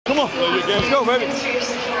on. Let's go, baby.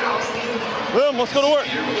 Let's go to work.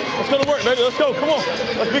 Let's go to work, baby. Let's go. Come on.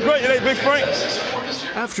 Let's be great today, Big Frank.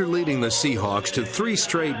 After leading the Seahawks to 3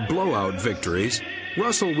 straight blowout victories,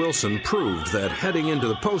 Russell Wilson proved that heading into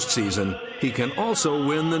the postseason, he can also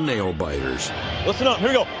win the nail-biters. Listen up. Here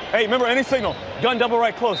we go. Hey, remember any signal. Gun double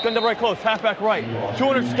right close. Gun double right close. Halfback right.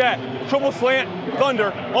 200 scat. Triple slant.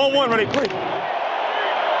 Thunder. On one. Ready. 3.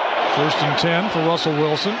 1st and 10 for Russell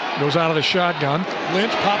Wilson. Goes out of the shotgun.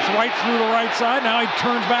 Lynch pops right through the right side. Now he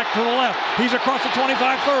turns back to the left. He's across the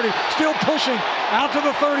 25-30. Still pushing out to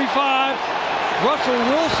the 35. Russell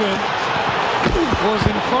Wilson was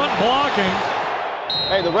in front blocking.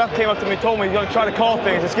 Hey, the ref came up to me and told me he's going to try to call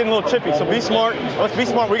things. It's getting a little chippy, so be smart. Let's be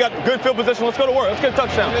smart. We got good field position. Let's go to work. Let's get a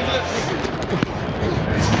touchdown.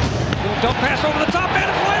 Dump pass over the top, man.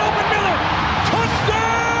 It's wide open. Miller.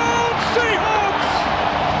 Touchdown, Seahawks!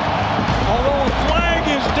 Although a flag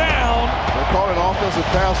is down. They're calling offensive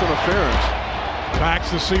pass interference. Backs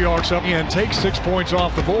the Seahawks up and takes 6 points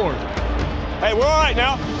off the board. Hey, we're all right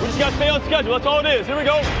now. We just got to stay on schedule. That's all it is. Here we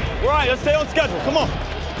go. We're all right. Let's stay on schedule. Come on.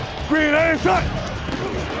 Green, A, shot.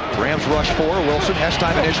 Rams rush 4. Wilson has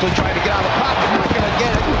time initially, trying to get out of the pocket. Not going to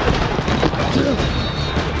get it.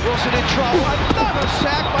 Wilson in trouble. Another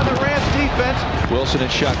sack by the Rams defense. Wilson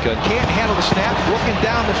in shotgun. Can't handle the snap. Looking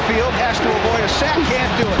down the field. Has to avoid a sack.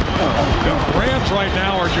 Can't do it. The Rams right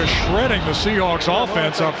now are just shredding the Seahawks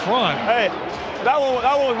offense up front. Hey, that one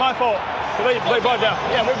was my fault. They brought down.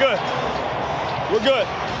 Yeah, we're good. We're good.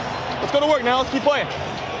 Let's go to work now. Let's keep playing.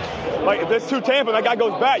 Like, if there's 2 Tampa, that guy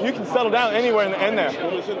goes back, you can settle down anywhere in the end there.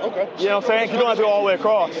 Okay. You know what I'm saying? You don't have to go all the way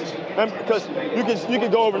across. And because you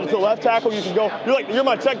can go over to the left tackle, you can go. You're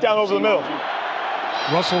my check down over the middle.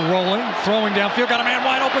 Russell rolling, throwing downfield, got a man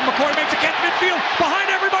wide open. McCoy makes a catch midfield, behind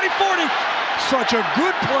everybody, 40. Such a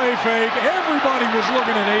good play fake. Everybody was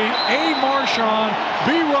looking at A. Marshawn,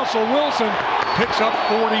 B. Russell Wilson picks up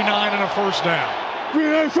 49 and a first down.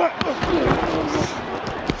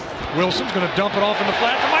 Wilson's going to dump it off in the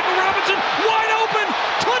flat to Michael Robinson. Wide open.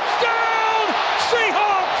 Touchdown,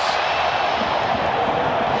 Seahawks.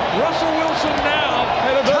 Russell Wilson now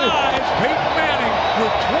ties Peyton Manning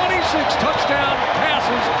with 26 touchdown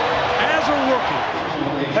passes as a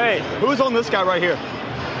rookie. Hey, who's on this guy right here?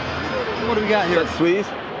 What do we got here? That's Sweeze.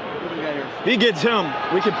 What do we got here? If he gets him,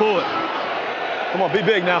 we can pull it. Come on, be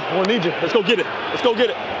big now. We'll need you. Let's go get it. Let's go get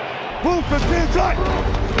it. Move, 15 tight.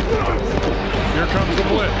 Here comes the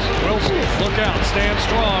blitz. Wilson, look out, stands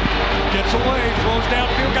strong, gets away, throws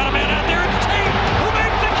downfield, got a man out there. It's Tate who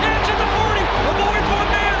makes the catch at the 40. Avoids one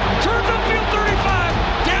man, turns upfield 35,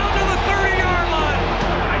 down to the 30-yard line.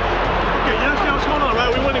 Okay, you understand what's going on, right?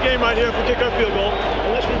 We win the game right here if we kick our field goal,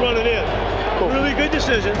 unless we run it in. Cool. Really good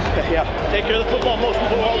decisions. Yeah. Take care of the football. Most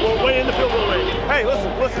people are way in the field goal range. Hey, listen,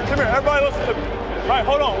 come here. Everybody listen to me. All right,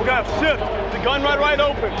 hold on. We're going to have shift. The gun right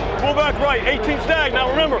open. Pull back right. 18 stag.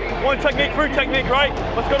 Now remember, 1 technique, 3 technique, right?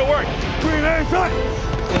 Let's go to work. Green, A, shot.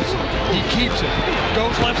 Listen, he keeps it.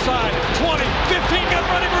 Goes left side. 20, 15, got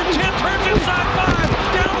running room 10, turns inside 5,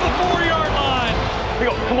 down to the 4-yard line.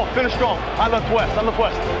 Here we go. Come on, finish strong. I left west.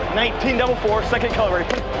 19 double 4, second color. Ready?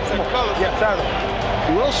 Come on. Yeah, Saturday.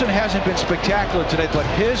 Wilson hasn't been spectacular today, but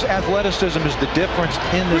his athleticism is the difference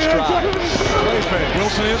in this drive.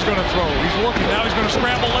 Wilson is going to throw. He's looking. Now he's going to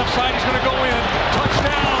scramble left side. He's going to go in.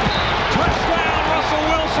 Touchdown. Touchdown, Russell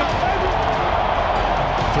Wilson.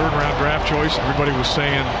 3rd-round draft choice. Everybody was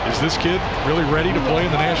saying, is this kid really ready to play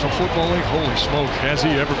in the National Football League? Holy smoke, has he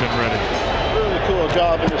ever been ready? Really cool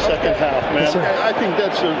job in the second half, man. Yes, I think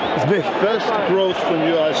that's the best growth from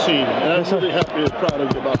you I've seen. And I'm really happy and proud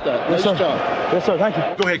of you about that. Nice job. Yes, sir. Thank you.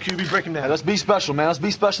 Go ahead, QB. Break him down. Let's be special, man. Let's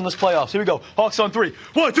be special in this playoffs. Here we go. Hawks on 3.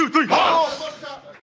 1, 2, 3. Hawks!